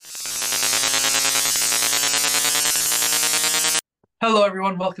Hello,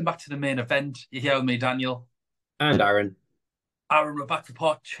 everyone. Welcome back to the main event. You're here with me, Daniel. And Aaron. Aaron, we're back for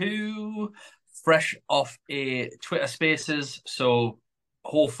part two, fresh off a Twitter Spaces. So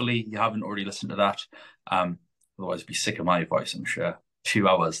hopefully you haven't already listened to that. Um, Otherwise, you'd be sick of my voice, I'm sure. 2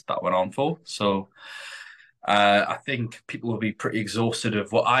 hours that went on for. So I think people will be pretty exhausted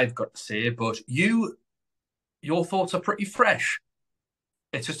of what I've got to say. But your thoughts are pretty fresh.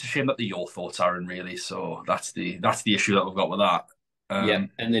 It's just a shame that your thoughts aren't really. So that's the issue that we've got with that. Yeah,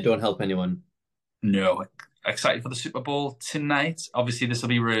 Um, and they don't help anyone. No, excited for the Super Bowl tonight. Obviously, this will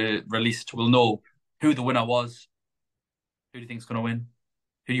be released. We'll know who the winner was. Who do you think's going to win?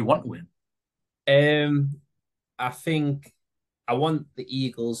 Who do you want to win? Um, I think I want the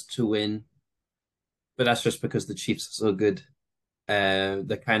Eagles to win, but that's just because the Chiefs are so good.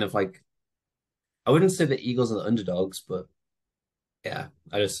 They're kind of like I wouldn't say the Eagles are the underdogs, but yeah,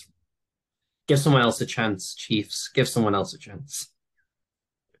 I just give someone else a chance. Chiefs, give someone else a chance.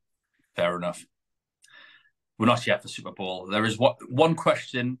 Fair enough. We're not yet for Super Bowl. There is one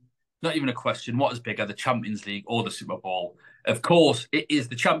question, not even a question. What is bigger, the Champions League or the Super Bowl? Of course, it is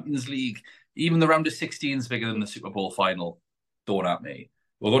the Champions League. Even the round of 16 is bigger than the Super Bowl final. Don't at me.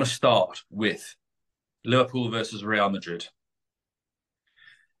 We're going to start with Liverpool versus Real Madrid.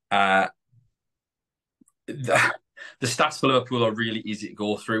 Uh, the stats for Liverpool are really easy to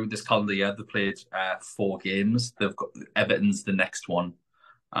go through this calendar year. They played 4 games. They've got Everton's the next one.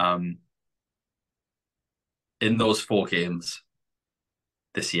 Um, in those 4 games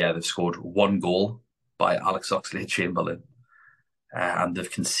this year, they've scored 1 goal by Alex Oxlade-Chamberlain, and they've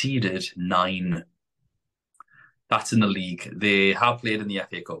conceded 9. That's in the league. They have played in the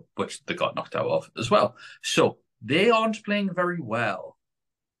FA Cup, which they got knocked out of as well. So they aren't playing very well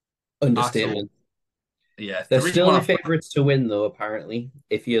at all. Understatement. Yeah, They're the reason still why the I've got favorites to win, though, apparently.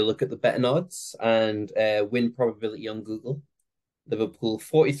 If you look at the betting odds and win probability on Google, Liverpool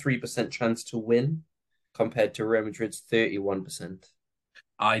 43% chance to win compared to Real Madrid's 31%.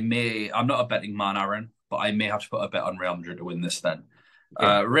 I'm not a betting man, Aaron, but I may have to put a bet on Real Madrid to win this then.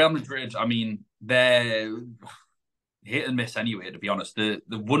 Okay. Real Madrid, I mean, they're hit and miss anyway, to be honest. The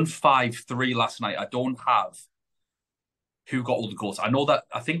 1-5-3 last night, I don't have who got all the goals. I know that,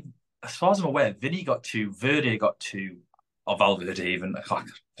 I think, as far as I'm aware, Vinny got 2, Verde got 2, or Valverde even. I can't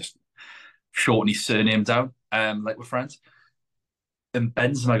just shorten his surname down, like we're friends. And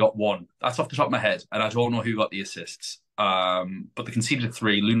Benzema got 1. That's off the top of my head, and I don't know who got the assists. But they conceded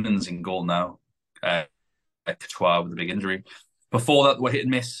 3. Lunan's in goal now. Couture with a big injury. Before that, we're hit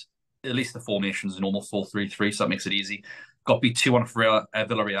and miss. At least the formation's a normal 4-3-3, so that makes it easy. Got beat 2-1 for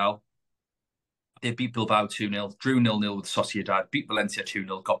Villarreal. They beat Bilbao 2-0, drew 0-0 with Sociedad, beat Valencia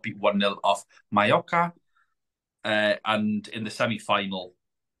 2-0, got beat 1-0 off Mallorca. And in the semi-final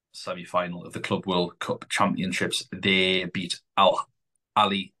of the Club World Cup Championships, they beat Al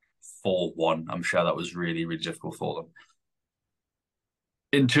Ali 4-1. I'm sure that was really, really difficult for them.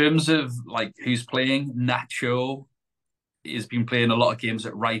 In terms of like who's playing, Nacho has been playing a lot of games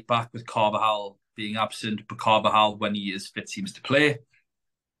at right back with Carvajal being absent, but Carvajal, when he is fit, seems to play.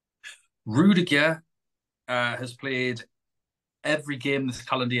 Rudiger has played every game this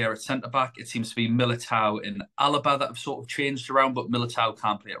calendar year at centre back. It seems to be Militao and Alaba that have sort of changed around, but Militao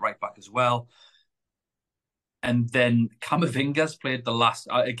can play at right back as well. And then Camavinga's played the last,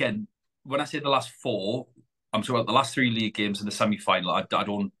 again, when I say the last 4, I'm talking about the last 3 league games in the semi final. I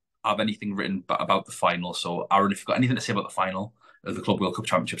don't have anything written about the final. So, Aaron, if you've got anything to say about the final of the Club World Cup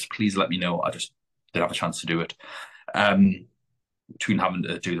Championships, please let me know. I just didn't have a chance to do it. Between having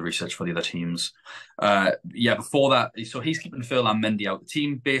to do the research for the other teams. Yeah, before that, so he's keeping Furlan Mendy out the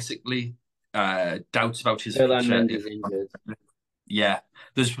team, basically. Doubts about his Ferland future. Mendy's injured. Yeah,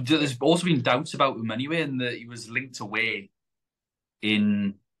 there's also been doubts about him anyway, and that he was linked away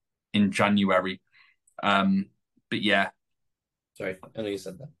in January. But yeah, Sorry, I know you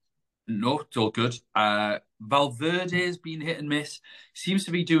said that. no, it's all good. Valverde's been hit and miss. Seems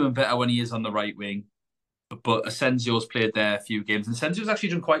to be doing better when he is on the right wing. But Asensio's played there a few games, and Asensio's actually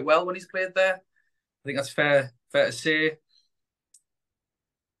done quite well when he's played there. I think that's fair to say.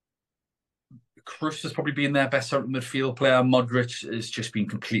 Kroos has probably been their best central midfield player. Modric has just been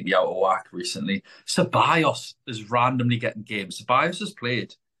completely out of whack recently. Ceballos is randomly getting games. Ceballos has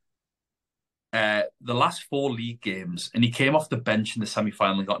played the last 4 league games, and he came off the bench in the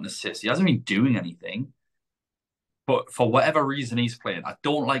semi-final and got an assist. He hasn't been doing anything, but for whatever reason he's playing. I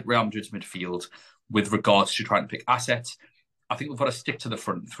don't like Real Madrid's midfield with regards to trying to pick assets. I think we've got to stick to the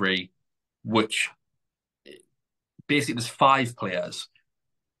front 3, which basically there's 5 players.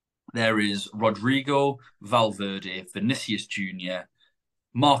 There is Rodrigo, Valverde, Vinicius Junior,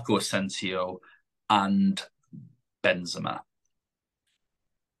 Marco Asensio, and Benzema.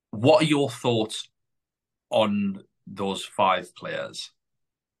 What are your thoughts on those five players?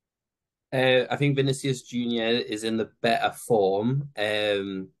 I think Vinicius Junior is in the better form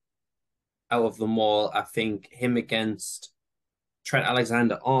out of them all. I think him against Trent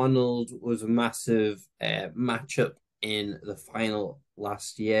Alexander-Arnold was a massive matchup in the final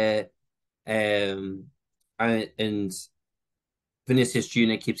last year. Um, and Vinicius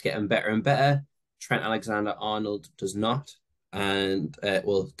Junior keeps getting better and better. Trent Alexander-Arnold does not. And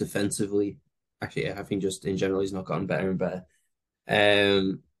well, defensively, actually, I think just in general, he's not gotten better and better.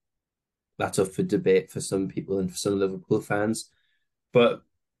 Um, that's up for debate for some people and for some Liverpool fans. But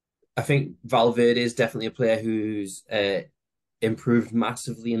I think Valverde is definitely a player who's improved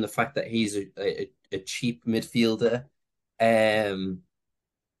massively in the fact that he's a cheap midfielder. Um,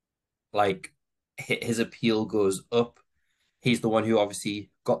 like his appeal goes up. He's the one who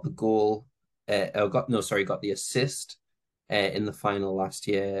obviously got the goal, got the assist in the final last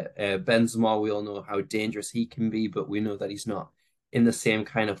year. Benzema, we all know how dangerous he can be, but we know that he's not in the same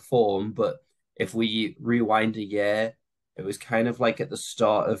kind of form. But if we rewind a year, it was kind of like at the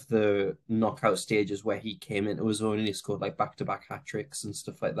start of the knockout stages where he came into his own and he scored like back-to-back hat tricks and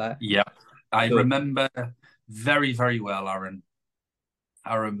stuff like that. Yeah, I So remember very, very well, Aaron.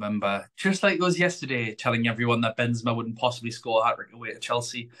 I remember just like it was yesterday, telling everyone that Benzema wouldn't possibly score a hat trick away at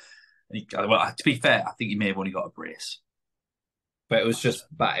Chelsea. And well, to be fair, I think he may have only got a brace. but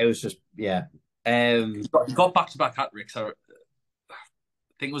it was just yeah. He got back-to-back hat tricks. I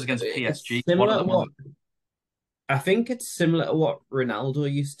think it was against It's PSG. One of similar to them was. what I think it's similar to what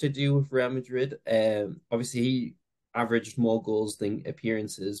Ronaldo used to do with Real Madrid. Obviously he averaged more goals than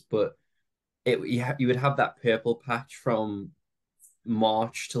appearances, but you would have that purple patch from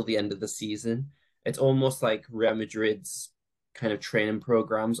March till the end of the season. It's almost like Real Madrid's kind of training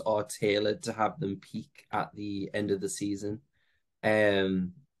programs are tailored to have them peak at the end of the season.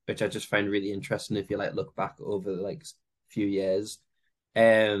 Which I just find really interesting if you like look back over like few years.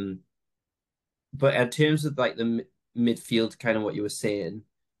 Um, but in terms of like the midfield, kind of what you were saying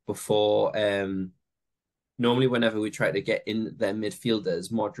before, normally whenever we try to get in their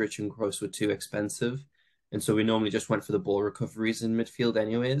midfielders, Modric and Kroos were too expensive. And so we normally just went for the ball recoveries in midfield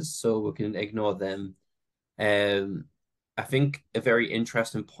anyways, so we can ignore them. Um, I think a very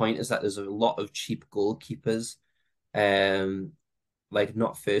interesting point is that there's a lot of cheap goalkeepers, um, like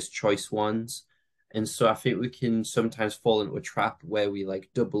not first choice ones. And so I think we can sometimes fall into a trap where we like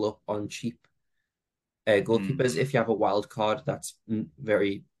double up on cheap Hmm, goalkeepers. If you have a wild card, that's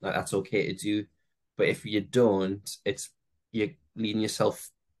very that's okay to do. But if you don't, you're leading yourself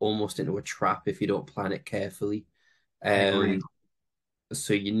almost into a trap if you don't plan it carefully. Um, agreed.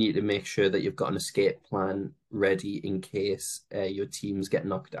 so you need to make sure that you've got an escape plan ready in case your teams get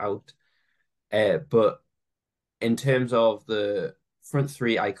knocked out. But in terms of the front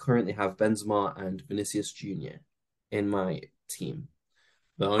three, I currently have Benzema and Vinicius Junior in my team.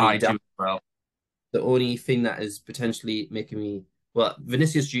 The only I da do as well. the only thing that is potentially making me well,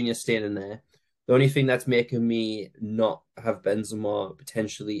 Vinicius Junior staying in there. The only thing that's making me not have Benzema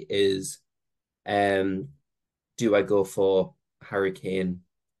potentially is um do I go for Harry Kane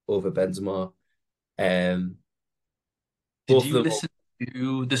over Benzema? Um Did both of you them listen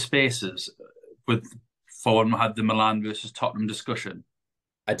to the Spaces with for when we had the Milan versus Tottenham discussion?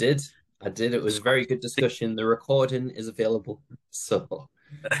 I did. I did. It was a So very good discussion. The recording is available. So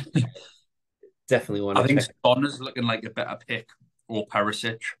definitely want I to think check it. Son is looking like a better pick or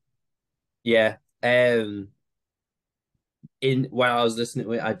Perisic. Yeah. In while I was listening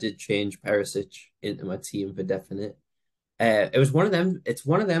to it, I did change Perisic into my team for definite. It was one of them. It's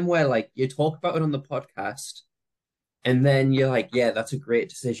one of them where like you talk about it on the podcast, and then you're like, yeah, that's a great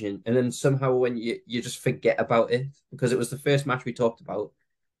decision. And then somehow when you just forget about it because it was the first match we talked about,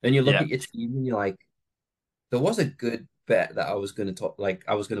 then you look Yeah, at your team and you're like, there was a good bet that I was going to talk, like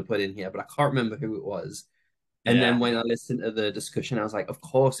I was going to put in here, but I can't remember who it was. And then yeah. when I listened to the discussion, I was like, of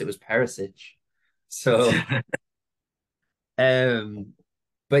course it was Perisic. So, um,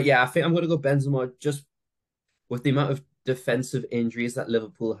 but yeah, I think I'm going to go Benzema just with the amount of defensive injuries that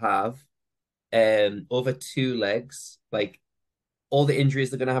Liverpool have, over two legs, like all the injuries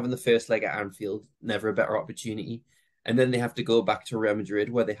they're going to have in the first leg at Anfield, never a better opportunity. And then they have to go back to Real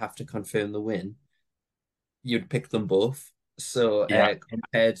Madrid where they have to confirm the win. You'd pick them both. So Yeah,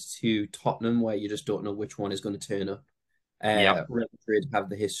 compared to Tottenham, where you just don't know which one is going to turn up, yeah. Real Madrid have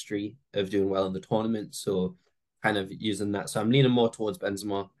the history of doing well in the tournament, so kind of using that. So I'm leaning more towards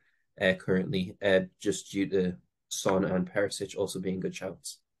Benzema currently, just due to Son and Perisic also being good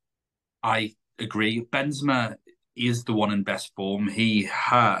shouts. I agree. Benzema is the one in best form. He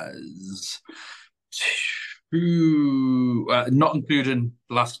has not including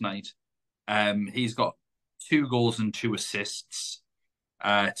last night. He's got 2 goals and 2 assists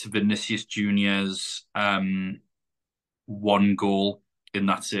to Vinicius Junior's 1 goal, and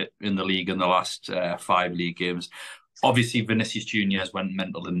that's it in the league in the last 5 league games. Obviously, Vinicius Junior's went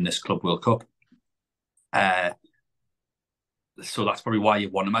mental in this Club World Cup. Uh, so that's probably why you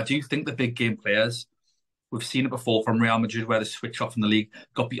want him. I do think the big game players, we've seen it before from Real Madrid where they switch off in the league,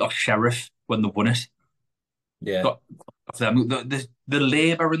 got beat off Sheriff when they won it. Yeah. Got them. The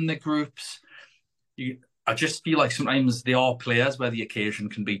labour in the groups, I just feel like sometimes they are players where the occasion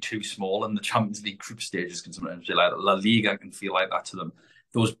can be too small, and the Champions League group stages can sometimes feel like La Liga can feel like that to them.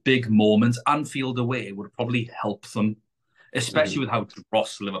 Those big moments, Anfield away, would probably help them, especially Mhm. with how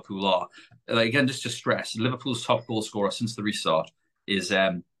dross Liverpool are. Like, again, just to stress, Liverpool's top goal scorer since the restart is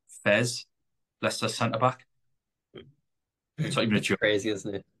Fez, Leicester's centre back. It's not even a It's joke. crazy,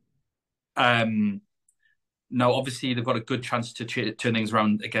 isn't it? Um, Now, obviously, they've got a good chance to turn things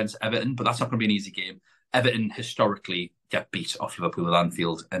around against Everton, but that's not going to be an easy game. Everton historically get beat off Liverpool at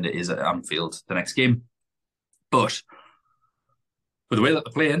Anfield, and it is at Anfield the next game. But with the way that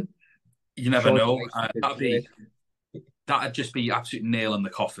they're playing, you never Short know. life situation. That'd just be absolute nail in the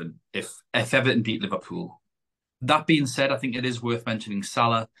coffin if Everton beat Liverpool. That being said, I think it is worth mentioning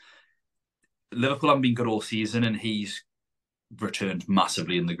Salah. Liverpool haven't been good all season, and he's returned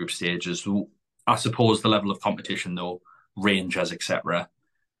massively in the group stages. So I suppose the level of competition, though, Rangers, etc.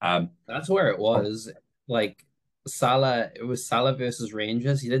 Um, That's where it was. Like Salah, it was Salah versus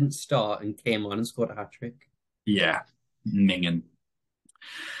Rangers. He didn't start and came on and scored a hat trick. yeah, minging.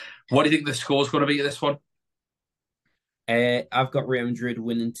 What do you think the score's going to be at this one? I've got Real Madrid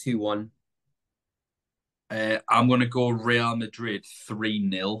winning 2-1. I'm going to go Real Madrid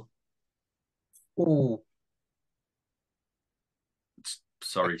 3-0. Oh,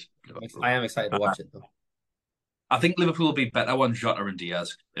 Sorry, Liverpool. I am excited to watch it though. I think Liverpool will be better when Jota and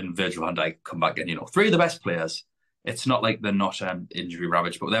Diaz and Virgil van Dijk come back in. Three of the best players. It's not like they're not injury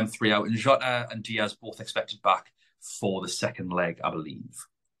ravaged, but with them three out, and Jota and Diaz both expected back for the second leg, I believe.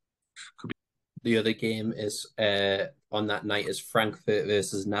 Could be. The other game is on that night is Frankfurt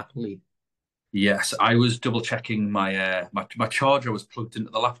versus Napoli. Yes, I was double checking my charger was plugged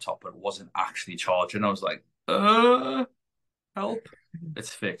into the laptop, but it wasn't actually charging. I was like, help!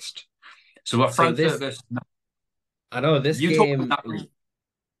 It's fixed. So what So Frankfurt this, versus I know this you talk about game is, Napoli?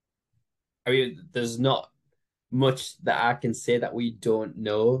 I mean, there's not much that I can say that we don't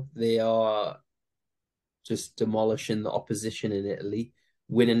know. They are just demolishing the opposition in Italy,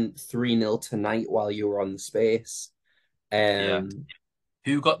 winning 3-0 tonight while you were on the space. Yeah. Um,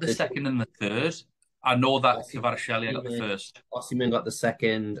 Who got the the second and the third? I know that Kvaratskhelia got the Osimhen, first. Osimhen got the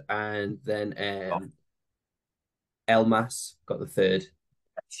second, and then Elmas got the third.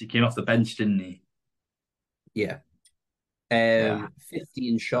 He came off the bench, didn't he? Yeah. Yeah.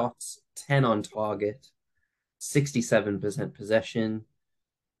 15 shots, 10 on target, 67% possession,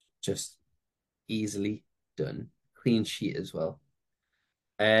 just easily done. Clean sheet as well.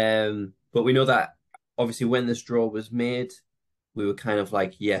 But we know that obviously when this draw was made, we were kind of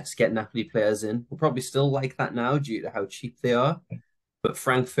like, yes, get Napoli players in. We're probably still like that now due to how cheap they are. But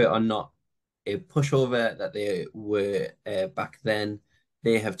Frankfurt are not a pushover that they were back then.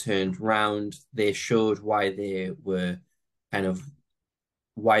 They have turned round. They showed why they were kind of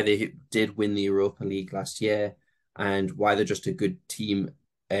why they did win the Europa League last year and why they're just a good team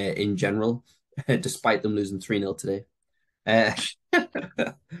in general, despite them losing 3-0 today. Uh,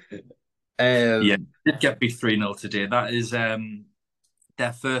 Yeah. um, Did get beat 3-0 today. That is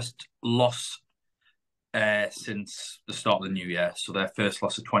their first loss since the start of the new year. So their first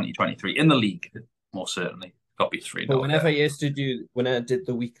loss of 2023 in the league, most certainly. Got beat but 3-0, whenever yeah. I used to do, when I did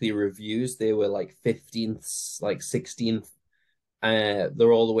the weekly reviews, they were like 15th, like 16th.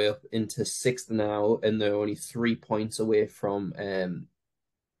 They're all the way up into sixth now, and they're only 3 points away from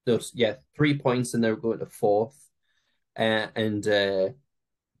those. Yeah, 3 points, and they're going to fourth. And that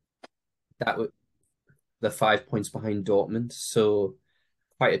would the 5 points behind Dortmund. So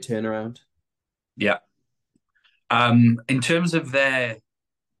quite a turnaround. Yeah. In terms of their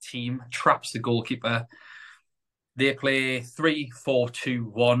team, Trapp's the goalkeeper. They play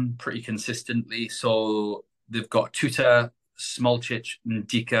 3-4-2-1 pretty consistently. So they've got Tuta, Smolcic,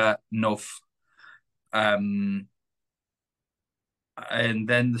 Ndika, Nuff. Um, and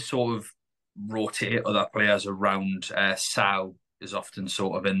then the sort of rotate other players around. Sau is often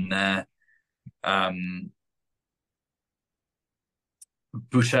sort of in there. Um,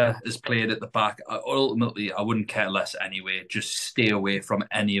 Buta is played at the back. Ultimately, I wouldn't care less anyway. Just stay away from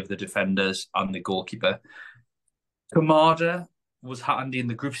any of the defenders and the goalkeeper. Kamada, was handy in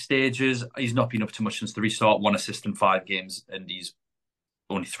the group stages. He's not been up to much since the restart. 1 assist in 5 games, and he's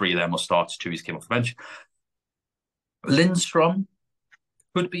only 3 of them were starts. 2 he's came off the bench. Lindstrom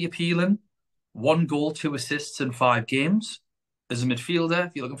could be appealing. 1 goal, 2 assists in 5 games. As a midfielder,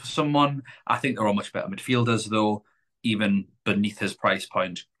 if you're looking for someone, I think there are much better midfielders, though, even beneath his price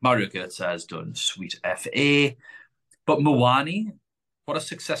point. Mario Götze has done sweet FA. But Mwani, what a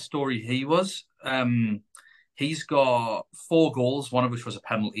success story he was. He's got 4 goals, one of which was a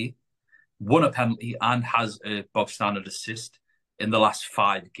penalty, won a penalty, and has a bog standard assist in the last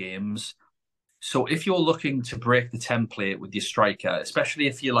 5 games. So if you're looking to break the template with your striker, especially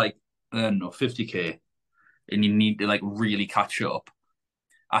if you're like, I don't know, 50k and you need to like really catch up,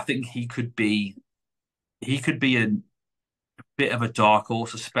 I think he could be a bit of a dark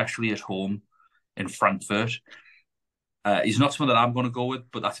horse, especially at home in Frankfurt. He's not someone that I'm going to go with,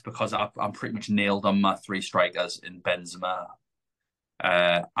 but that's because I'm pretty much nailed on my 3 strikers in Benzema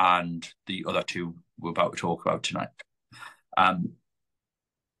and the other 2 we're about to talk about tonight. Um,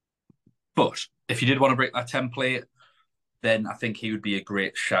 but if you did want to break that template, then I think he would be a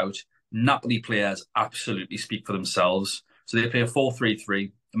great shout. Napoli players absolutely speak for themselves. So they play a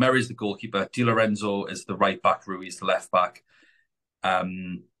 4-3-3. Emery is the goalkeeper. Di Lorenzo is the right back. Rui is the left back.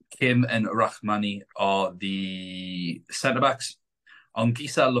 Kim and Rahmani are the centre backs.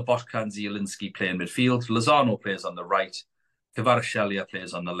 Anguissa, Lobotka, and Zielinski play in midfield. Lozano plays on the right. Kvaratskhelia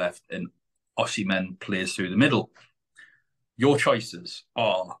plays on the left. And Osimhen plays through the middle. Your choices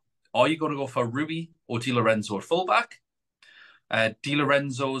are you going to go for Rui or Di Lorenzo at fullback? Di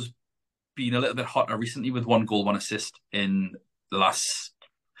Lorenzo's been a little bit hotter recently with 1 goal, 1 assist in the last.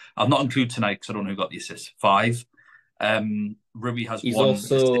 I'll not include tonight because I don't know who got the assist. 5. Rui has He's 1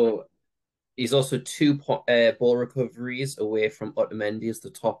 assist. also 2 ball recoveries away from Otamendi as the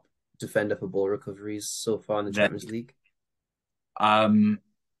top defender for ball recoveries so far in the There. Champions League. Um,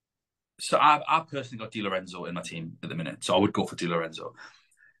 so I personally got Di Lorenzo in my team at the minute, so I would go for Di Lorenzo.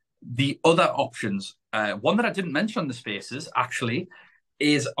 The other options, one that I didn't mention on the spaces actually,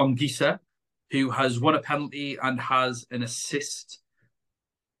 is Anguissa, who has won a penalty and has an assist.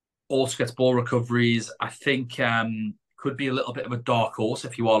 Also gets ball recoveries. I think could be a little bit of a dark horse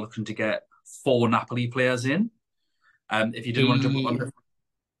if you are looking to get 4 Napoli players in. If you did want to jump on He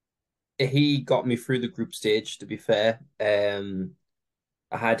the he got me through the group stage, to be fair.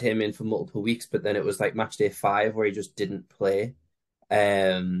 I had him in for multiple weeks, but then it was like match day 5 where he just didn't play.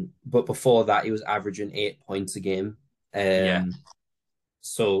 But before that, he was averaging 8 points a game. yeah,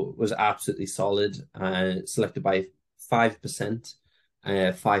 So it was absolutely solid. Selected by 5%,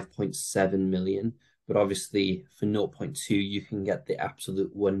 5.7 million. But obviously, for 0.2, you can get the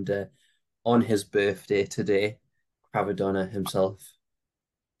absolute wonder on his birthday today, Cravadonna himself.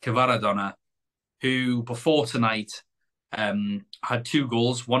 Kvaradona, who before tonight had 2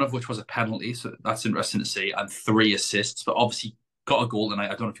 goals, one of which was a penalty, so that's interesting to see, and 3 assists. But obviously got a goal tonight. I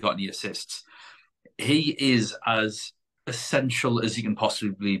don't know if he got any assists. He is as essential as he can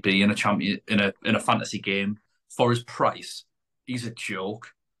possibly be in a champion in a fantasy game for his price. He's a joke.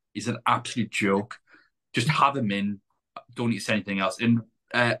 He's an absolute joke. Just have him in. Don't need to say anything else. And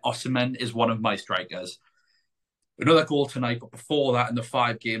Osimhen is one of my strikers. Another goal tonight, but before that, in the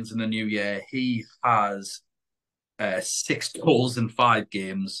 5 games in the new year, he has 6 goals in 5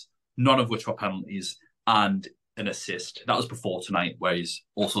 games, none of which were penalties, and an assist. That was before tonight, where he's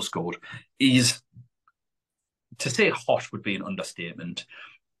also scored. He's to say hot would be an understatement.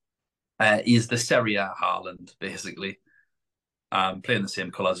 He's the Serie A Haaland, basically, playing the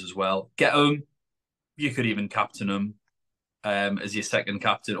same colours as well. Get him. You could even captain him as your second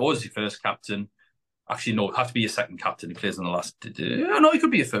captain or as your first captain. Actually, no, it'd have to be your second captain. He plays in the last. No, he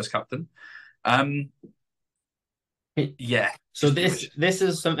could be your first captain. Um, yeah, So just do this it. this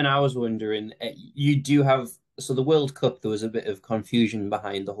is something I was wondering. You do have so the World Cup. There was a bit of confusion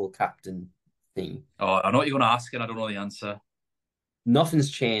behind the whole captain thing. Oh, I know what you're going to ask, and I don't know the answer. Nothing's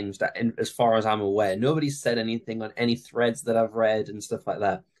changed as far as I'm aware. Nobody's said anything on any threads that I've read and stuff like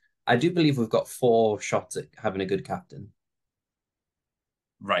that. I do believe we've got 4 shots at having a good captain.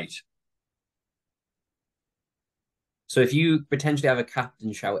 Right. So if you potentially have a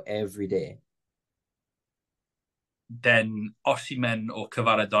captain shout every day, Then Osimhen or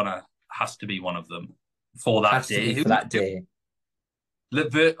Cavaradonna has to be one of them for that has to day. be for that day.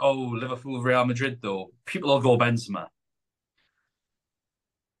 Liverpool, Real Madrid, though. People will go Benzema.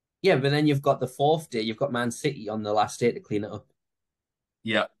 Yeah, but then you've got the 4th day. You've got Man City on the last day to clean it up.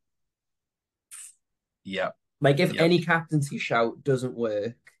 Yeah, yeah, Like if yeah. any captaincy shout doesn't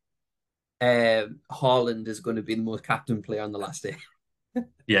work, Haaland is going to be the most captain player on the last day.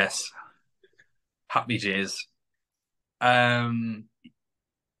 Yes. Happy days. Um,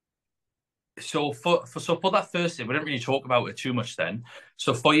 so for that first thing, we didn't really talk about it too much then.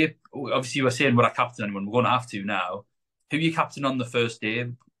 So for you, obviously you were saying would I captain anyone? We're going to have to now. Who you captain on the first day?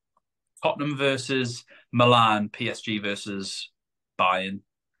 Tottenham versus Milan, PSG versus Bayern.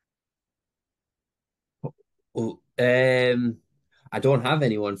 Oh, I don't have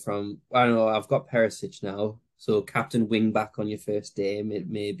anyone from. I don't know. I've got Perisic now, so captain wing back on your first day,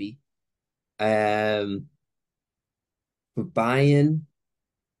 maybe. Um, for Bayern,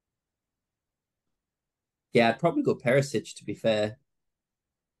 yeah, I'd probably go Perisic to be fair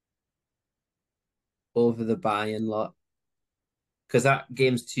over the Bayern lot because that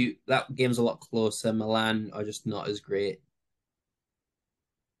game's a lot closer. Milan are just not as great,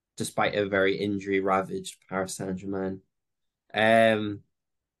 despite a very injury ravaged Paris Saint-Germain. Um,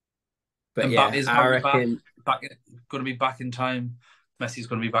 but And yeah, Mbappe's I apparently back, reckon. going to be back in time. Messi's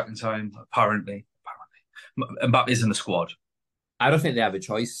going to be back in time, apparently. Mbappe's in the squad. I don't think they have a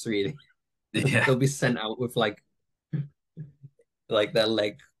choice really. Yeah, They'll be sent out with like their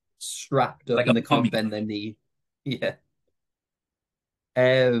leg strapped up like and a they can't mummy. bend their knee. Yeah.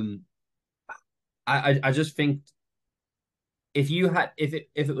 Um, I just think if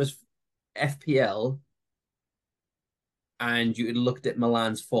it was FPL and you had looked at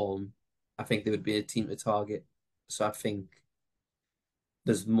Milan's form, I think they would be a team to target. So I think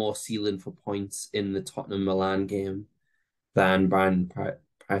there's more ceiling for points in the Tottenham Milan game than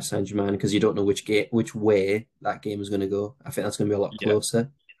Paris Saint-Germain because you don't know which way that game is going to go. I think that's going to be a lot Yeah,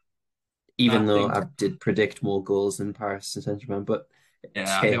 closer, I even though think. I did predict more goals than Paris Saint-Germain. But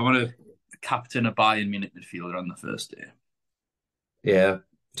Yeah, I think yeah, I'm going to captain a Bayern Munich midfielder on the first day. yeah,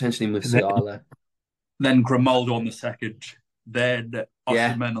 potentially Then, Musiala. then Grimaldo on the second. Then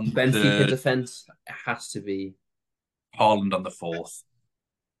Yeah, Osimhen on the Benfica third. defense has to be. Haaland on the fourth.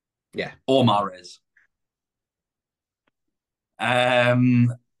 Yeah. Or Mahrez.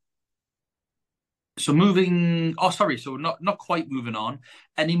 Um, so moving. Oh, sorry. So not quite moving on.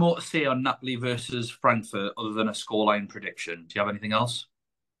 Any more to say on Napoli versus Frankfurt other than a scoreline prediction? Do you have anything else?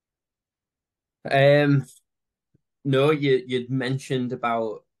 Um, no, you'd mentioned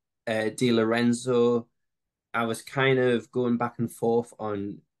about Di Lorenzo. I was kind of going back and forth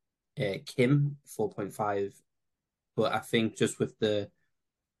on Kim 4.5, but I think just with the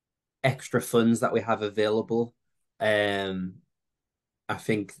extra funds that we have available, um, I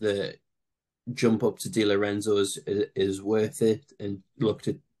think the jump up to Di Lorenzo is worth it, and look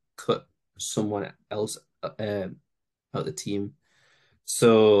to cut someone else out the team.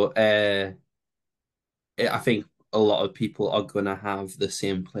 So I think a lot of people are going to have the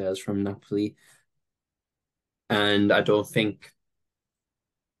same players from Napoli, and I don't think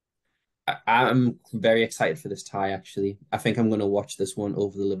I'm very excited for this tie. Actually, I think I'm going to watch this one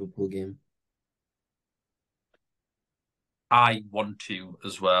over the Liverpool game. I want to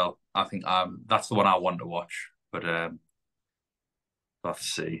as well. I think that's the one I want to watch. But we'll have to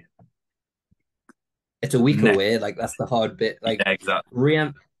see. It's a week Next, away. Like that's the hard bit. Like yeah, exactly.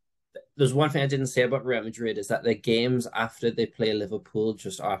 Real, there's one thing I didn't say about Real Madrid is that their games after they play Liverpool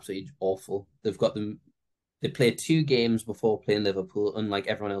just are absolutely awful. They've got them. They play two games before playing Liverpool, unlike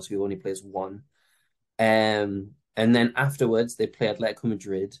everyone else who only plays one. And then afterwards they play Atletico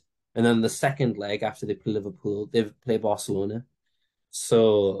Madrid, and then the second leg after they play Liverpool, they play Barcelona.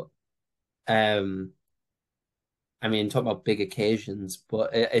 So, um, I mean, talk about big occasions,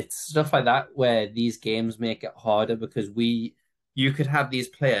 but it's stuff like that where these games make it harder because you could have these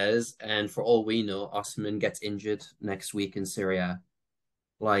players, and for all we know, Osimhen gets injured next week in Syria.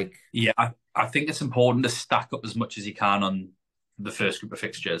 Like, Yeah, I think it's important to stack up as much as you can on the first group of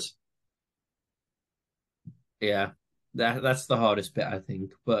fixtures. yeah, that's the hardest bit, I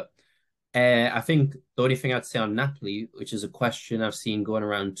think. But I think the only thing I'd say on Napoli, which is a question I've seen going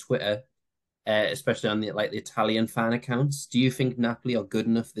around Twitter, especially on the Italian fan accounts, do you think Napoli are good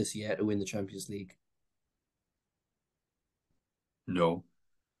enough this year to win the Champions League? No,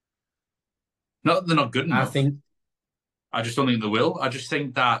 not they're not good I enough. think, I just don't think they will. I just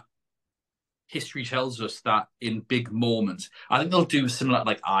think that history tells us that in big moments, I think they'll do similar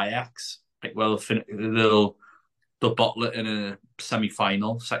like Ajax. Like, well, they'll bottle it in a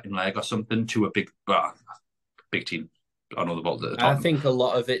semi-final, second leg or something to a big team. I know the bottle at the I Tottenham. think a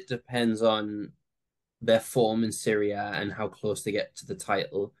lot of it depends on their form in Syria and how close they get to the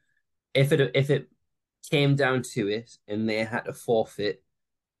title. If it came down to it and they had to forfeit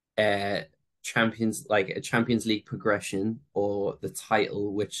uh a Champions League progression or the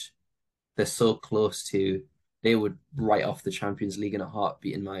title, which they're so close to, they would write off the Champions League in a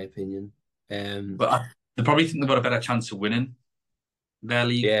heartbeat, in my opinion. But they probably think they've got a better chance of winning. their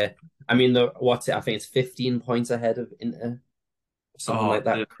league. Yeah. I mean, what's it? I think it's 15 points ahead of Inter, something Oh, like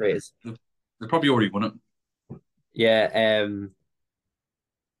that. Crazy. they, they probably already won it. Yeah.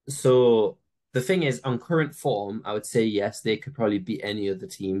 So the thing is, on current form, I would say yes, they could probably beat any other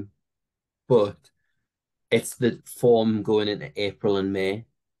team, but it's the form going into April and May,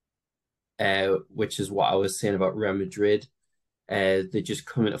 which is what I was saying about Real Madrid. They just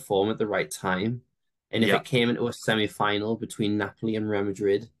come into form at the right time. And if Yeah, it came into a semi-final between Napoli and Real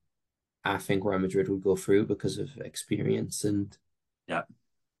Madrid, I think Real Madrid would go through because of experience and yeah,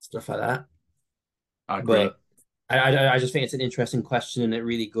 stuff like that. I agree. But I just think it's an interesting question, and it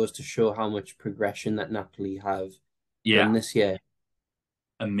really goes to show how much progression that Napoli have Yeah, done this year.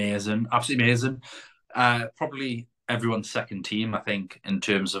 amazing, absolutely amazing. Probably everyone's second team, I think, in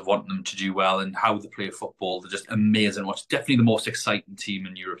terms of wanting them to do well and how they play football. They're just amazing. Watch, definitely the most exciting team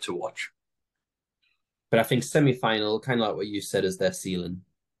in Europe to watch. But I think semi-final, kind of like what you said, is their ceiling.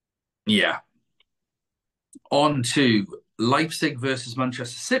 Yeah. On to Leipzig versus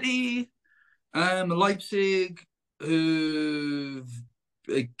Manchester City. Leipzig, who've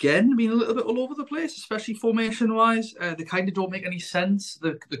again been a little bit all over the place, especially formation wise. They kind of don't make any sense.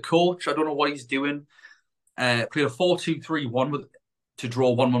 The coach, I don't know what he's doing. Played a 4-2-3-1 with to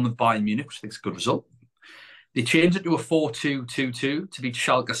draw 1-1 with Bayern Munich, which I think is a good result. They changed it to a 4-2-2-2 to beat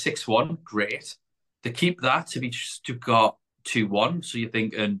Schalke 6-1. Great. They keep that to beat Stuttgart 2-1. So you're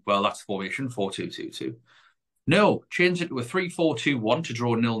thinking, well, that's formation 4-2-2-2. No, change it to a 3-4-2-1 to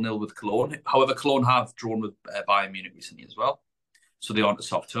draw 0-0 with Cologne. However, Cologne have drawn with Bayern Munich recently as well. So they aren't a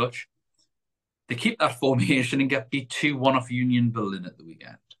soft touch. They keep that formation and get beat 2-1 off Union Berlin at the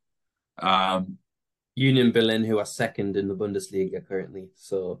weekend. Um, Union Berlin, who are second in the Bundesliga currently.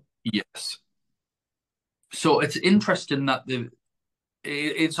 So yes. So it's interesting that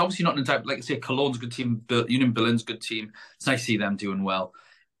it's obviously not an entire, like I say, Cologne's a good team, Union Berlin's a good team. It's nice to see them doing well.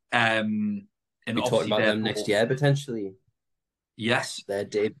 And we talked obviously about they're them next both, year potentially. yes, Their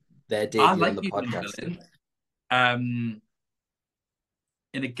de their I debut on like the Union podcast. Berlin. Um,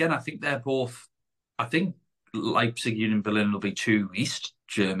 and again, I think they're both. I think Leipzig, Union Berlin will be two East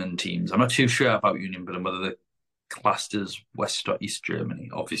German teams. I'm not too sure about Union Berlin whether they're classed as West or East Germany.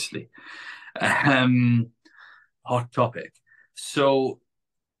 Obviously, um, hot topic. So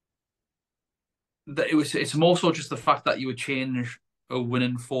it's more so just the fact that you would change a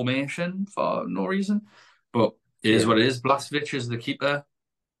winning formation for no reason, but it is Yeah. what it is. Blaskovic is the keeper.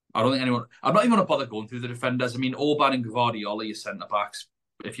 I don't think anyone. I'm not even going to bother going through the defenders. I mean, Orban and Gvardiol are your centre backs.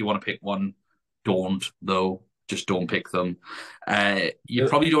 If you want to pick one, don't though. Just don't pick them. You There,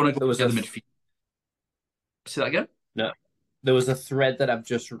 probably don't want to go there was the a other midfield. Say that again. no, there was a thread that I've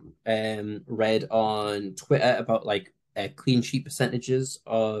just read on Twitter about like clean sheet percentages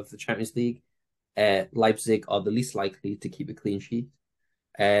of the Champions League. Leipzig are the least likely to keep a clean sheet.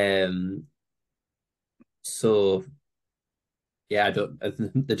 Um, so yeah, I don't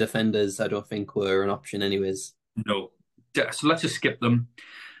the defenders I don't think were an option anyways. No. Yeah, so let's just skip them.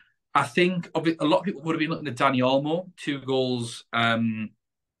 I think a lot of people would have been looking at Danny Olmo, 2 goals in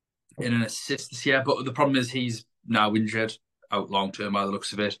an assist this year, but the problem is he's now injured, out long term by the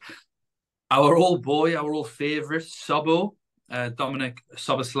looks of it. Our old boy, our old favourite, Sobo, Dominic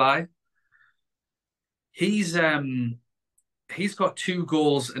Soboslai, he's he's got 2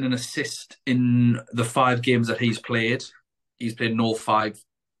 goals and an assist in the 5 games that he's played. He's played in all 5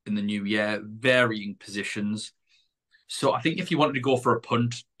 in the new year, varying positions. So I think if you wanted to go for a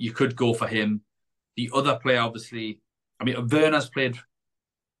punt, you could go for him. The other player, obviously, I mean, Werner's played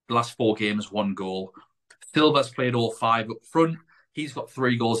the last 4 games, 1 goal. Silva's played all 5 up front. He's got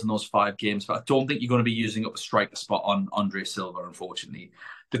 3 goals in those 5 games, but I don't think you're going to be using up a striker spot on Andre Silva, unfortunately.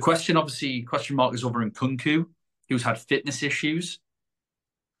 The question, obviously, question mark is over in Kunku, who's had fitness issues.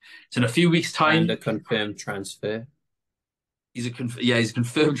 So in a few weeks' And a time, confirmed transfer. he's a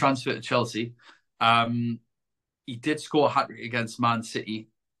confirmed transfer to Chelsea. Um, he did score a hat trick against Man City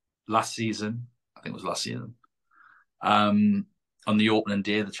last season. I think it was last season. Um, on the opening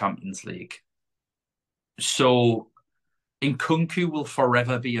day of the Champions League. So Nkunku will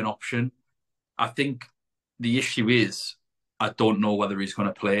forever be an option. I think the issue is I don't know whether he's going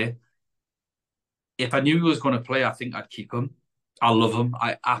to play. If I knew he was going to play, I think I'd keep him. I love him.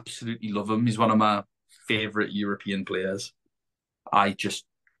 I absolutely love him. He's one of my favorite European players. I just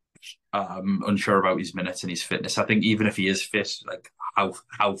unsure about his minutes and his fitness. I think even if he is fit, like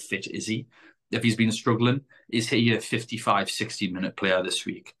how fit is he? If he's been struggling, is he a 55, 60-minute player this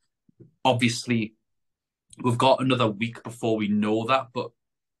week? Obviously, we've got another week before we know that, but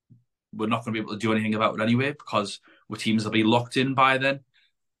we're not going to be able to do anything about it anyway because our teams will be locked in by then.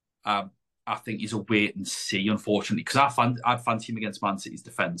 I think he's a wait and see, unfortunately, because I'd fancy him against Man City's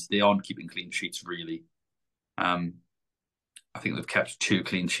defence. They aren't keeping clean sheets really. Um, I think they've kept 2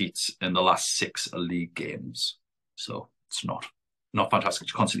 clean sheets in the last 6 league games, so it's not fantastic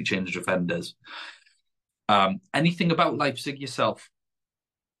to constantly change defenders. Anything about Leipzig yourself?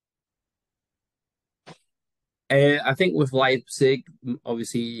 I think with Leipzig,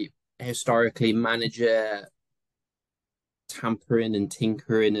 obviously historically manager tampering and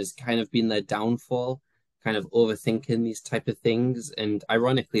tinkering has kind of been their downfall, kind of overthinking these type of things. And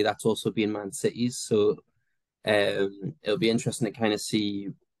ironically, that's also been Man City's. So it'll be interesting to kind of see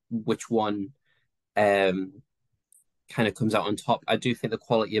which one um, kind of comes out on top. I do think the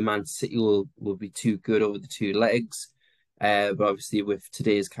quality of Man City will be too good over the two legs. But obviously, with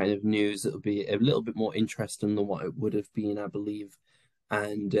today's kind of news, it'll be a little bit more interesting than what it would have been, I believe.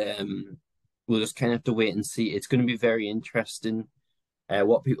 And we'll just kind of have to wait and see. It's going to be very interesting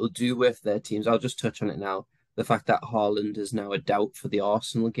what people do with their teams. I'll just touch on it now. The fact that Haaland is now a doubt for the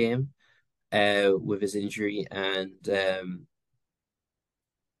Arsenal game with his injury, and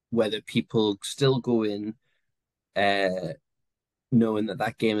whether people still go in uh, knowing that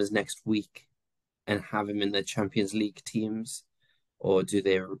that game is next week and have him in the Champions League teams, or do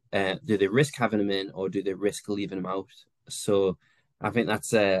they risk having him in, or do they risk leaving him out? So I think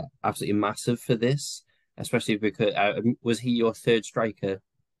that's absolutely massive for this, especially because was he your third striker?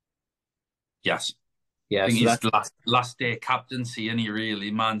 Yes. I Yeah, think so he's that's last day captaincy, and he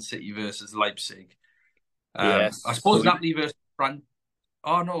really Man City versus Leipzig. I yes. suppose So Napoli versus Fran.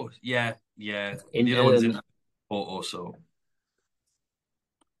 Oh no, yeah. The other Inter one's in and Porto, so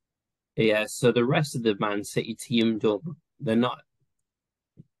yeah, so the rest of the Man City team don't. They're not.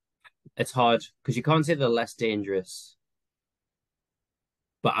 It's hard because you can't say they're less dangerous,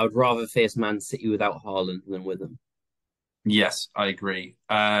 but I would rather face Man City without Haaland than with them. yes, I agree.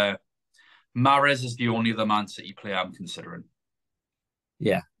 Mahrez is the only other Man City player I'm considering.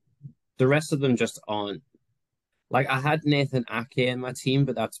 Yeah, the rest of them just aren't. Like I had Nathan Ake in my team,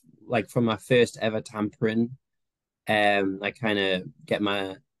 but that's like from my first ever tampering. I kind of get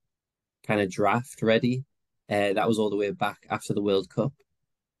my kind of draft ready. That was all the way back after the World Cup.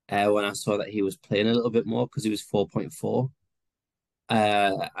 When I saw that he was playing a little bit more because he was 4.4.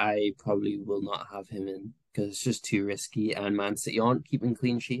 I probably will not have him in because it's just too risky, and Man City aren't keeping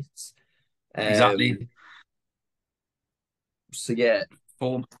clean sheets. Exactly. Um, so yeah,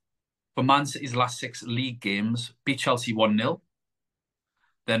 For for Man City's last 6 league games, beat Chelsea 1-0,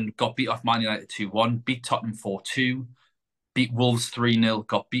 then got beat off Man United 2-1, beat Tottenham 4-2, beat Wolves 3-0,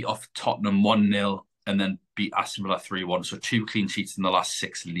 got beat off Tottenham 1-0, and then beat Aston Villa 3-1. So 2 clean sheets in the last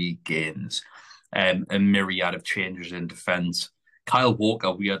 6 league games. A myriad of changes in defence. Kyle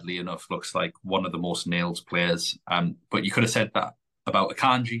Walker, weirdly enough, looks like one of the most nailed players. But you could have said that about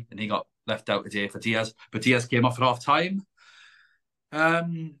Akanji, and he got left out today for Diaz. But Diaz came off at half time.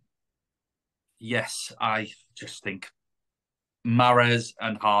 Um, yes, I just think Mahrez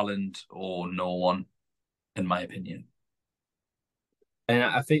and Haaland or no one, in my opinion. and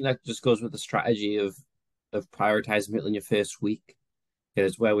I think that just goes with the strategy of prioritizing people in your first week,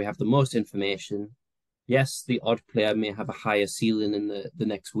 because where we have the most information. Yes, the odd player may have a higher ceiling in the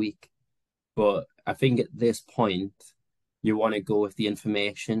next week, but I think at this point you want to go with the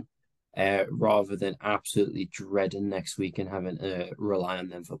information rather than absolutely dreading next week and having to rely on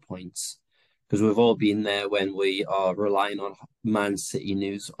them for points. Because we've all been there when we are relying on Man City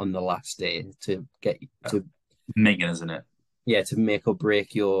news on the last day to get to Megan, isn't it? yeah to make or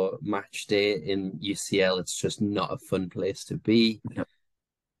break your match day in UCL. It's just not a fun place to be.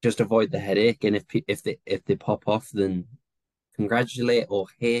 Just avoid the headache, and if they pop off, then congratulate or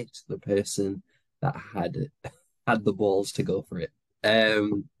hate the person that had the balls to go for it.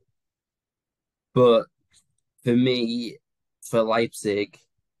 But for me, for Leipzig,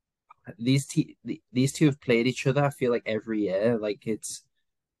 these two have played each other. I feel like every year, like it's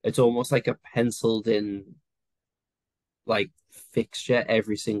almost like a penciled in like fixture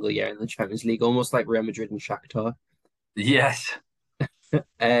every single year in the Champions League, almost like Real Madrid and Shakhtar. Yes.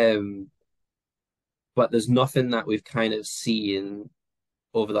 Um, but there's nothing that we've kind of seen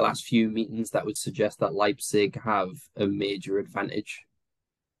over the last few meetings that would suggest that Leipzig have a major advantage.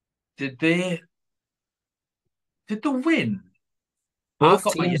 Did they did they win? I've Both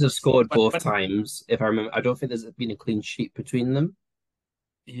got my teams have scored both when times, if I remember. I don't think there's been a clean sheet between them.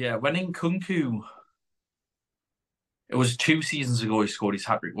 yeah, when in Kunku, it was 2 seasons ago he scored his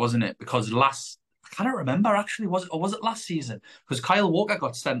hat trick, wasn't it? Because last I can't remember actually, was it or was it last season? Because Kyle Walker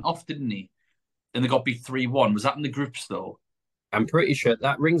got sent off, didn't he? And they got beat 3-1. Was that in the groups though? I'm pretty sure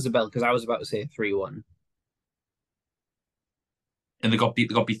that rings a bell because I was about to say 3-1. and they got beat.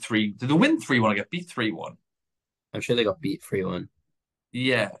 They got beat three. Did they win 3-1 or get beat 3-1? I'm sure they got beat 3-1.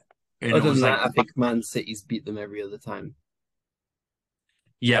 Yeah, and it Other than was like that, I think Man City's beat them every other time.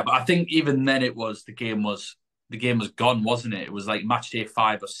 yeah, but I think even then the game was gone, wasn't it? It was like match day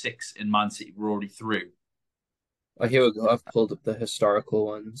 5 or 6 in Man City were already through. Oh, here we go. I've pulled up the historical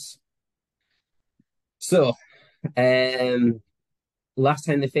ones. So, um, last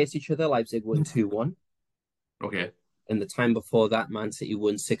time they faced each other, Leipzig won 2-1. Okay. And the time before that, Man City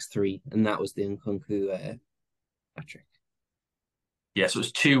won 6-3. And that was the Nkunku hat trick. Yeah, so it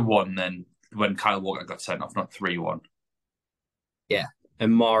was 2-1 then when Kyle Walker got sent off, not 3-1. Yeah.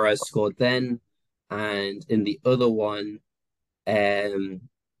 And Mahrez scored then. And in the other one, um,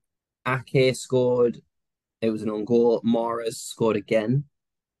 Ake scored. It was an own goal. Mahrez scored again.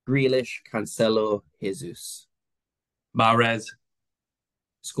 Grealish, Cancelo, Jesus Mahrez,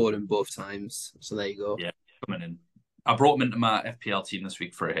 scored in both times. So there you go. yeah, coming in. I brought him into my FPL team this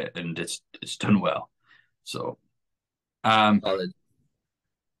week for a hit, and it's done well. So, um, Solid.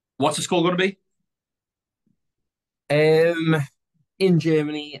 what's the score going to be? Um, in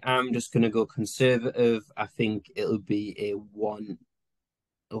Germany, I'm just gonna go conservative. I think it'll be a one.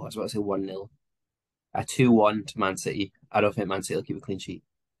 Oh, I was about to say 1-0. A 2-1 to Man City. I don't think Man City will keep a clean sheet.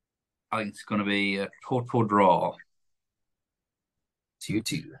 I think it's going to be a total draw.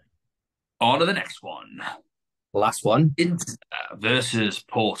 2-2. On to the next one. Last one. Inter versus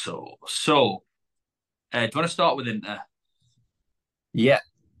Porto. So, do you want to start with Inter? Yeah.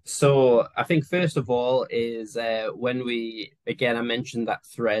 So I think first of all is when we again I mentioned that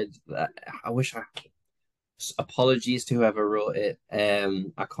thread that I wish I apologies to whoever wrote it.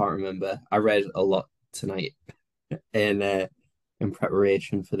 I can't remember. I read a lot tonight in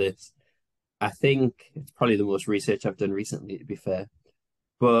preparation for this. I think it's probably the most research I've done recently, to be fair.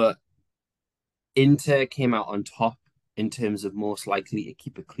 But Inter came out on top in terms of most likely to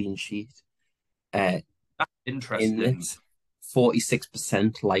keep a clean sheet. Uh, in Interesting. this,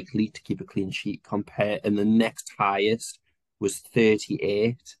 46% likely to keep a clean sheet compared, and the next highest was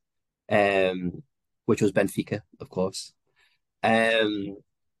 38, um, which was Benfica, of course. Um,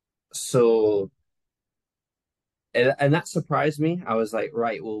 so and that surprised me. I was like,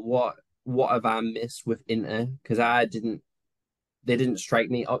 right, well, what have I missed with Inter? Because I didn't they didn't strike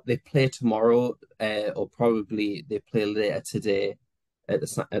me up. They play tomorrow, or probably they play later today at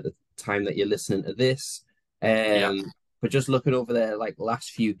the time that you're listening to this. Yeah. But just looking over their like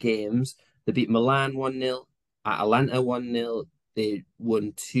last few games, they beat Milan 1-0, Atalanta 1-0, they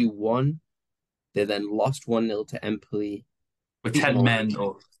won 2-1. They then lost 1-0 to Empoli, With beat 10 Milan. men,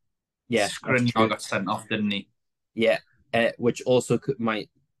 or Yeah, that's Skriniar true. got sent off, didn't he? Yeah, which also might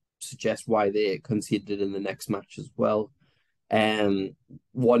suggest why they conceded in the next match as well.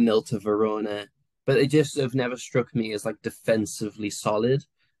 1-0 to Verona, but they just have never struck me as like defensively solid.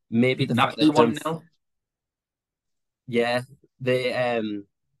 Maybe Beat the fact Napoli that 1-0. yeah, they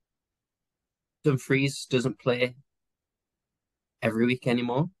Dumfries doesn't play every week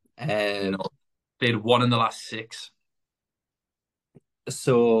anymore. No. They had one in the last 6.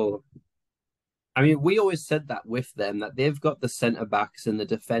 So I mean, we always said that with them that they've got the centre backs and the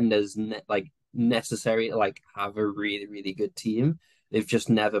defenders like necessary to like have a really really good team. They've just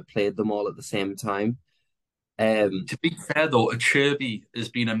never played them all at the same time. Um, To be fair, though, Acerbi has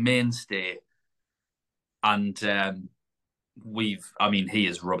been a mainstay, and I mean, he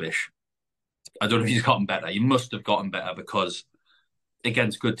is rubbish. I don't know if he's gotten better. He must have gotten better because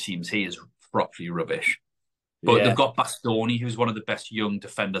against good teams, he is properly rubbish. But they've yeah, got Bastoni, who's one of the best young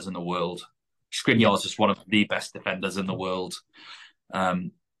defenders in the world. yeah. Skriniar is just one of the best defenders in the world.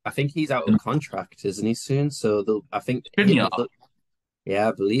 Um, I think he's out of and contract, isn't he, soon? So they'll, I think him. Skriniar Yeah,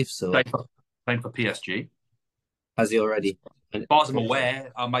 I believe so. playing for PSG. Has he already? And Far as I'm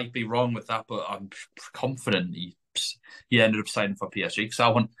aware, I might be wrong with that, but I'm confident he ended up signing for PSG because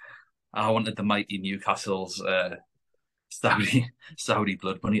I wanted the mighty Newcastle's Saudi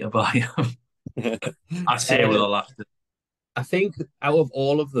blood money to buy him. I say it with a uh, laugh. I think out of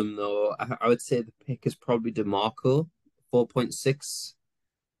all of them, though, I would say the pick is probably DeMarco, 4.6.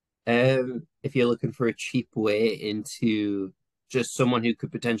 If you're looking for a cheap way into just someone who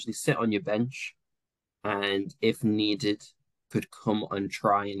could potentially sit on your bench and, if needed, could come and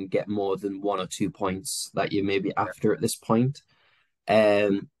try and get more than 1 or 2 points that you may be after at this point.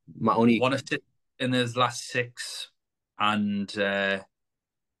 My only, One assist in his last 6, and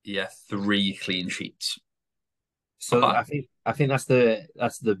yeah, 3 clean sheets. Not so bad. I think that's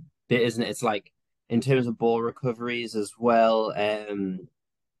the bit, isn't it? It's like in terms of ball recoveries as well,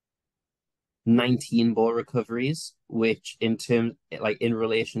 19 ball recoveries, which in terms like in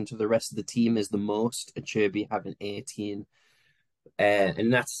relation to the rest of the team is the most. Acerbi having 18.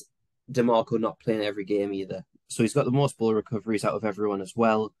 And that's DeMarco not playing every game either. So he's got the most ball recoveries out of everyone as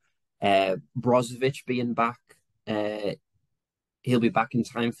well. Brozovic being back, uh, he'll be back in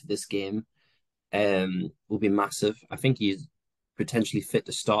time for this game. Will be massive. I think he's potentially fit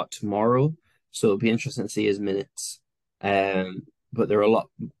to start tomorrow, so it'll be interesting to see his minutes. But they're a lot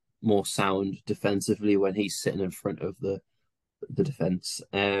more sound defensively when he's sitting in front of the defense.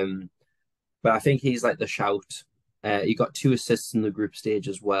 But I think he's like the shout. He got 2 assists in the group stage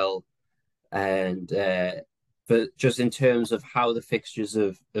as well, and but just in terms of how the fixtures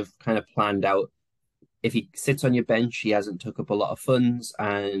have kind of planned out, if he sits on your bench, he hasn't took up a lot of funds,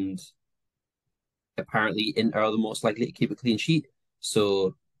 and apparently Inter are the most likely to keep a clean sheet.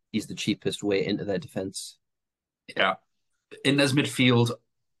 So he's the cheapest way into their defense. Yeah. In his midfield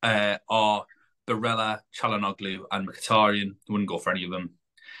are Barella, Çalhanoğlu, and Mkhitaryan. Wouldn't go for any of them.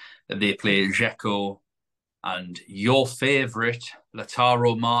 They play Dzeko and your favourite,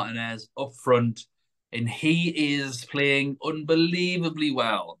 Lautaro Martinez, up front. And he is playing unbelievably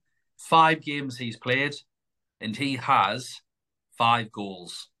well. 5 games he's played, and he has 5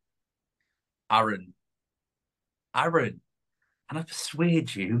 goals. Aaron, Aaron, and I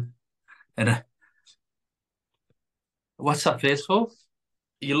persuade you. And what's that face for?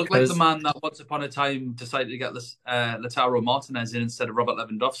 You look like the Because man that once upon a time decided to get this Lautaro Martinez in instead of Robert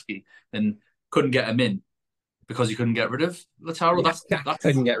Lewandowski and couldn't get him in because you couldn't get rid of Lautaro. yeah, I That's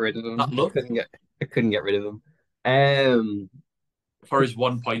couldn't get rid of him. that look I couldn't get rid of him. Um, for his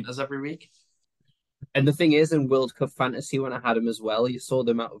 1 pointers every week. and the thing is, in World Cup fantasy, when I had him as well, you saw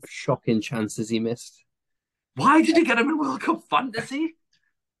the amount of shocking chances he missed Why did you get him in World Cup fantasy?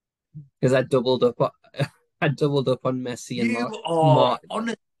 because I doubled up. I doubled up on Messi and You are Martin.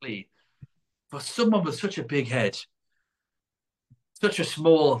 honestly for someone with such a big head, such a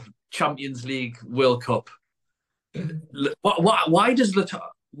small Champions League World Cup. Why does Lautaro?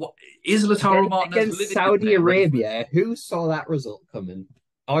 What is Lautaro Martinez Against living in Saudi there ready for? Arabia, who saw that result coming?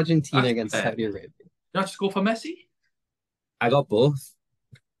 Argentina That's against fair. Saudi Arabia. Not just go for Messi. I got both.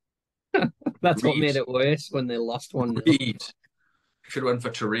 That's what Reed, made it worse when they lost 1-0. Reed should have went for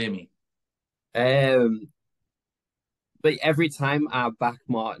Taremi. Um, but every time I back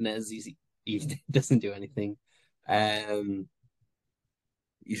Martinez, he doesn't do anything. Um,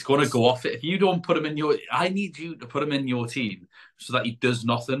 He's going to go off it. If you don't put him in your, I need you to put him in your team so that he does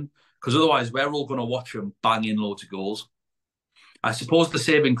nothing. Because otherwise, we're all going to watch him bang in loads of goals. I suppose the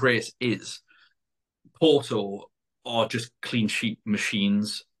saving grace is Porto are just clean sheet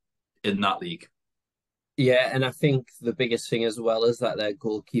machines in that league. yeah, and I think the biggest thing as well is that their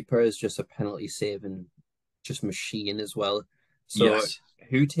goalkeeper is just a penalty saving just machine as well. So Yes.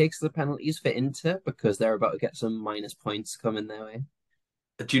 who takes the penalties for Inter because they're about to get some minus points coming their way?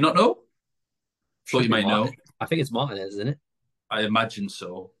 Do you not know? Thought Should you be might Martin. know. I think it's Martinez, isn't it? I imagine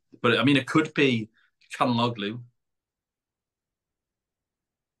so. But I mean, it could be Çalhanoğlu.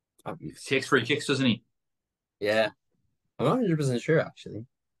 He takes free kicks, doesn't he? Yeah, I'm not 100% sure actually.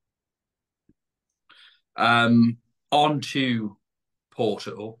 Um, on to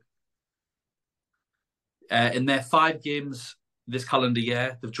Porto. In their 5 games this calendar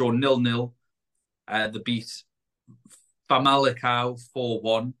year, they've drawn 0-0. They beat Famalicão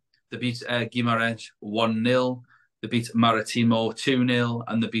 4-1. They beat Guimarães 1-0. They beat Maritimo 2-0.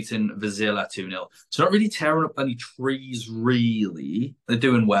 And they're beating Vizela 2-0. So not really tearing up any trees, really. They're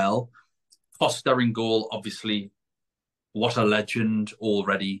doing well. Costa in goal, obviously. What a legend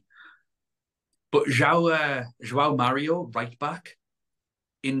already. But João Mario, right back,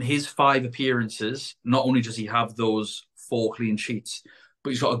 in his 5 appearances, not only does he have those 4 clean sheets, but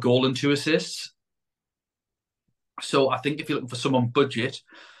he's got a goal and 2 assists. So I think if you're looking for someone budget,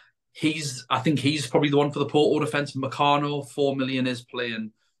 I think he's probably the one for the Porto defence. Meccano, 4 million, is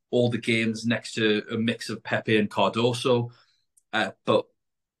playing all the games next to a mix of Pepe and Cardoso. But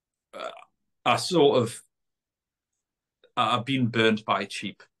I sort of I've been burned by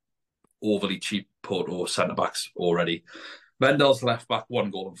overly cheap Porto centre backs already. Mendel's left back,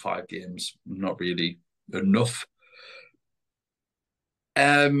 1 goal in 5 games, not really enough.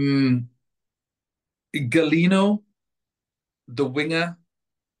 Galino, the winger,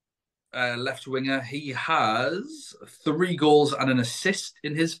 left winger, he has 3 goals and an assist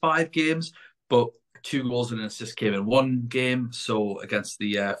in his 5 games, but 2 goals and an assist came in 1 game, so against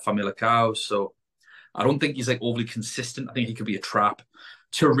the Famalicão. So I don't think he's like overly consistent. I think he could be a trap.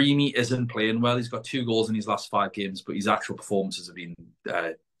 Taremi isn't playing well. He's got 2 goals in his last 5 games, but his actual performances have been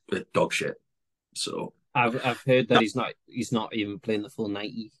dog shit. So I've heard that that, he's not even playing the full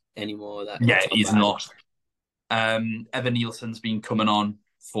 90 anymore. yeah, That's how he's bad. not. Evan Nielsen's been coming on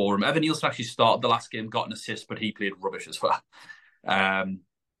for him. Evan Nielsen actually started the last game, got an assist, but he played rubbish as well. Um,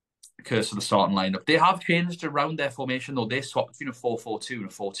 Curse of the starting lineup. They have changed around their formation though. They swapped between a 4-4-2 and a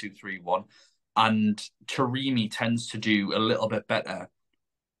 4-2-3-1. And Taremi tends to do a little bit better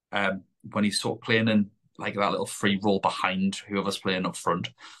when he's sort of playing in like that little free roll behind whoever's playing up front.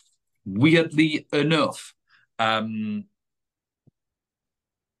 Weirdly enough, beyond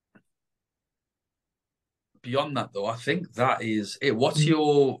that though, I think that is it. What's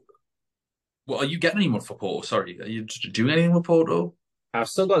your Well, are you getting anyone for Porto? Sorry, are you doing anything with Porto? I've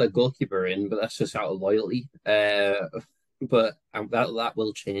still got a goalkeeper in, but that's just out of loyalty. But that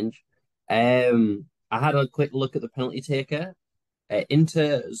will change. I had a quick look at the penalty taker.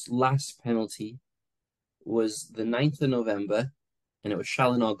 Inter's last penalty was the 9th of November, and it was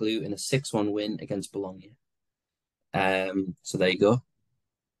Shalinoglu in a 6-1 win against Bologna. So there you go.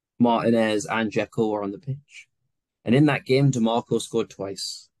 Martinez and Dzeko were on the pitch. And in that game, DeMarco scored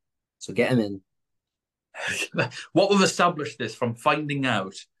twice. So get him in. What we've established this from finding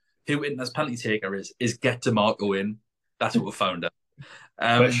out who Inter's penalty taker is get DeMarco in. That's what we found out. But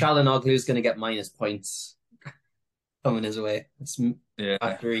Um, Shalinoglu is going to get minus points coming his way. yeah.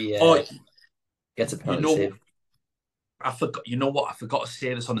 After he Oh, gets a you penalty know, save. I forgot. You know what? I forgot to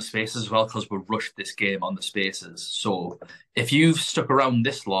say this on the spaces as well because we rushed this game on the spaces. So if you've stuck around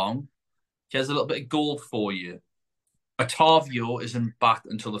this long, here's a little bit of gold for you. Otavio isn't back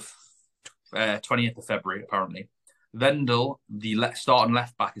until the 20th of February, apparently. Vendel, the starting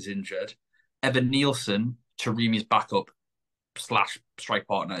left back, is injured. Evan Nielsen, Taremi's backup slash strike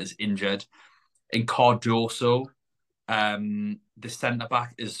partner, is injured. And Cardoso, the centre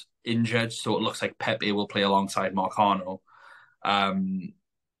back, is injured. So it looks like Pepe will play alongside Marcano. Um,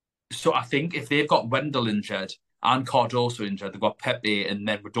 so I think if they've got Wendell injured and Cardoso injured, they've got Pepe, and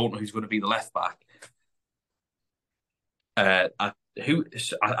then we don't know who's going to be the left back. Uh, I,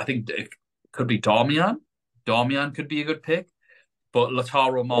 I think it could be Darmian. Darmian could be a good pick, but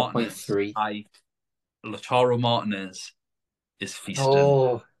 .3. Lautaro Martinez is feasting.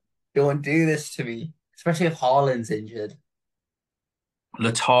 Oh, don't do this to me. Especially if Haaland's injured.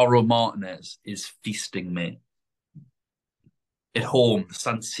 Lautaro Martinez is feasting me at home,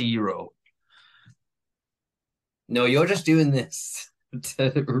 San Siro. No, you're just doing this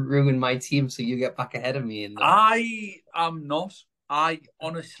to ruin my team so you get back ahead of me in the I am not. I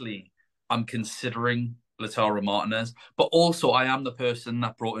honestly am considering Lautaro Martinez, but also I am the person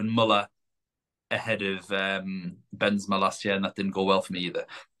that brought in Muller ahead of Benzema last year, and that didn't go well for me either.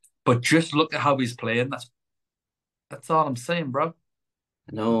 But just look at how he's playing. That's all I'm saying, bro.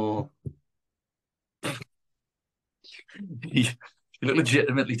 No. You look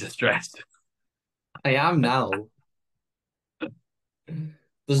legitimately distressed. I am now.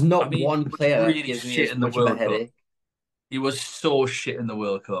 There's I not mean, he one was player that really gives me shit as in the much of a World Cup. headache. He was so shit in the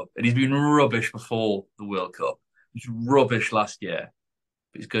World Cup, and he's been rubbish before the World Cup. He was rubbish last year,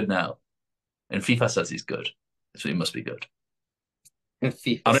 but he's good now. And FIFA says he's good, so he must be good. I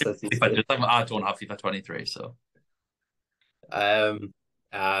FIFA don't says he's FIFA, good. I don't have FIFA 23, so Um,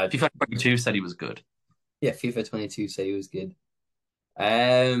 uh, FIFA 22 said he was good. yeah, FIFA 22 said he was good.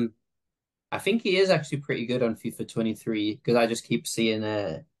 Um, I think he is actually pretty good on FIFA 23 because I just keep seeing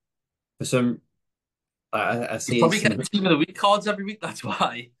for some I He's see probably some. getting Team of the Week cards every week. That's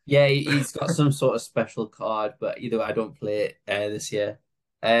why. Yeah, he's got some sort of special card, but either way, I don't play it this year.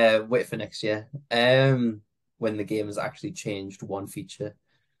 Wait for next year. When the game has actually changed one feature.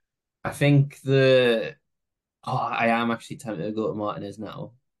 I think I am actually tempted to go to Martinez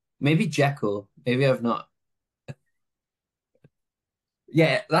now. Maybe Dzeko. Maybe I've not.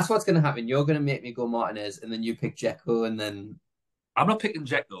 Yeah, that's what's gonna happen. You're gonna make me go Martinez, and then you pick Dzeko, and then I'm not picking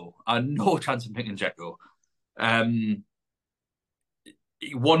Dzeko. I have no chance of picking Dzeko. Um,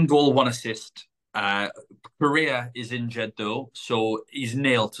 1 goal, 1 assist. Pereira is injured though, so he's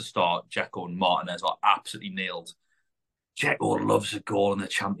nailed to start. Dzeko and Martinez are absolutely nailed. Dzeko loves a goal in the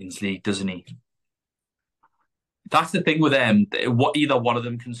Champions League, doesn't he? That's the thing with them. What either one of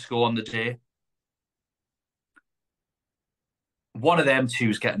them can score on the day. One of them two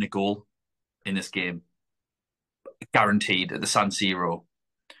is getting a goal in this game, guaranteed at the San Siro.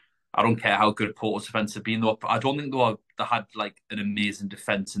 I don't care how good Porto's defense have been, though. I don't think they had like an amazing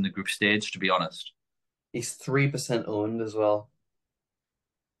defense in the group stage, to be honest. he's 3% owned as well.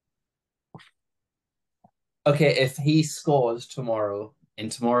 Okay, if he scores tomorrow in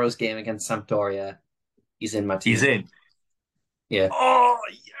tomorrow's game against Sampdoria, he's in my He's team. in. Yeah. Oh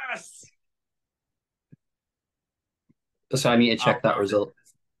yes, So I need to I check that love this. result.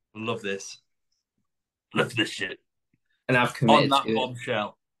 Love this. Love this shit. And I've On committed that to it.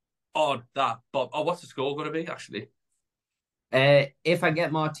 bombshell. On that bomb. Oh, what's the score going to be? Actually, If I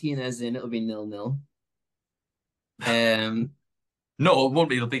get Martinez in, it'll be 0-0. Um, No, it won't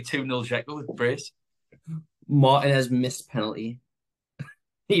be. It'll be 2-0 Czech with brace. Martinez missed penalty,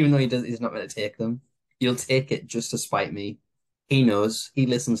 even though he's not going to take them. He'll take it just to spite me. He knows. He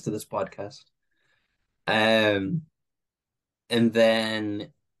listens to this podcast. Um, and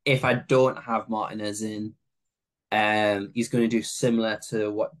then if I don't have Martinez in, he's going to do similar to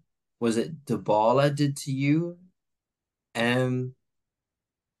what was it Dybala did to you, um,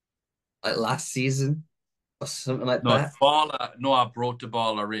 like last season or something like No, that. Dybala, no, I brought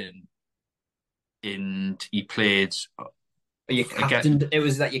Dybala in and he played Or you again. captained. It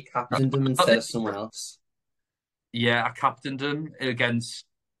was that you captained him instead of someone else. Yeah, I captained him against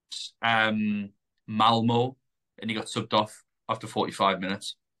Malmo and he got subbed off after 45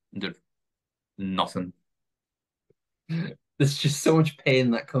 minutes and did nothing. There's just so much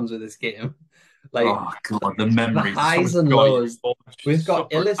pain that comes with this game. Like Oh god, the the memories. There's so much highs and joy, lows. so much We've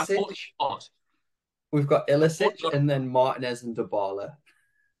got suffering. I Ilicic, totally forgot. we've got I totally Ilicic, got. and then Martinez and Dybala.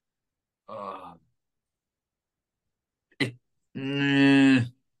 Uh, it, mm,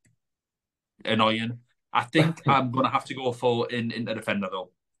 annoying. I think I'm gonna have to go for in the defender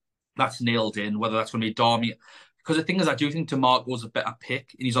though. That's nailed in. Whether that's gonna be Darmy, because the thing is, I do think DeMarco's a better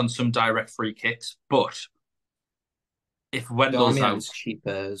pick, and he's on some direct free kicks. But if Wendell's Darmian out, is cheaper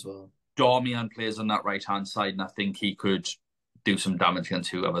as well. Darmian plays on that right hand side, and I think he could do some damage against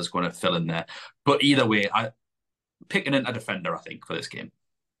whoever's going to fill in there. But either way, I picking in a defender, I think, for this game.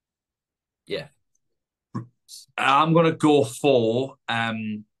 Yeah. I'm going to go for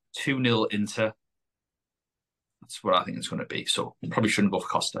 2-0 Inter. That's what I think it's going to be. So probably shouldn't go for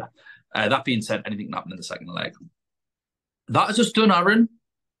Costa. That being said, anything can happen in the second leg. That is just done, Aaron.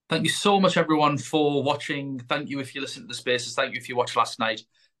 Thank you so much, everyone, for watching. Thank you if you listened to the spaces. Thank you if you watched last night.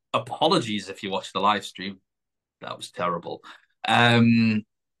 Apologies if you watched the live stream. That was terrible.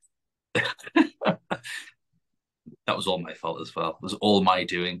 That was all my fault as well. It was all my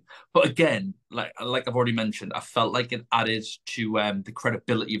doing. But again, like I've already mentioned, I felt like it added to the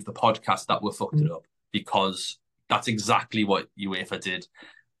credibility of the podcast that we fucked it up because that's exactly what UEFA did.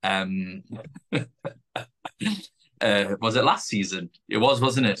 Was it last season? It was,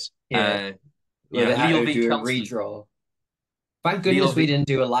 wasn't it? Yeah. Where Yeah, they had Lille to v do a Chelsea. redraw. Thank Lille goodness we v didn't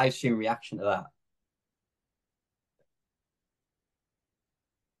do a live stream reaction to that.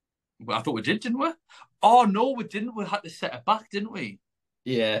 I thought we did, didn't we? Oh no, we didn't. We had to set it back, didn't we?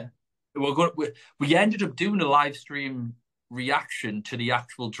 Yeah. We ended up doing a live stream reaction to the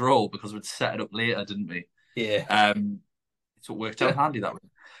actual draw because we'd set it up later, didn't we? Yeah. So it worked out handy that way.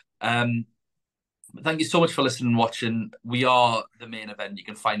 Thank you so much for listening and watching. We are the main event. You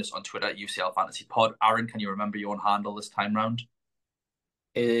can find us on Twitter at UCL Fantasy Pod. Aaron, can you remember your own handle this time round?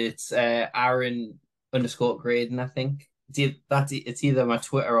 It's Aaron_Graydon, I think. It's either my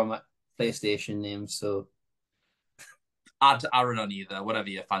Twitter or my PlayStation name, so Add Aaron on either, whatever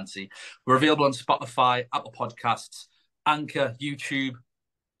you fancy. We're available on Spotify, Apple Podcasts, Anchor, YouTube,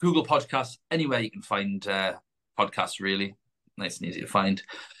 Google Podcasts, anywhere you can find podcasts, really. Nice and easy to find.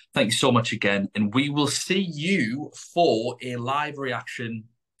 Thank you so much again. And we will see you for a live reaction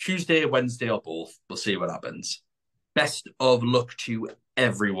Tuesday, Wednesday, or both. We'll see what happens. Best of luck to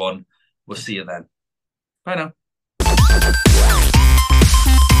everyone. We'll see you then. Bye now.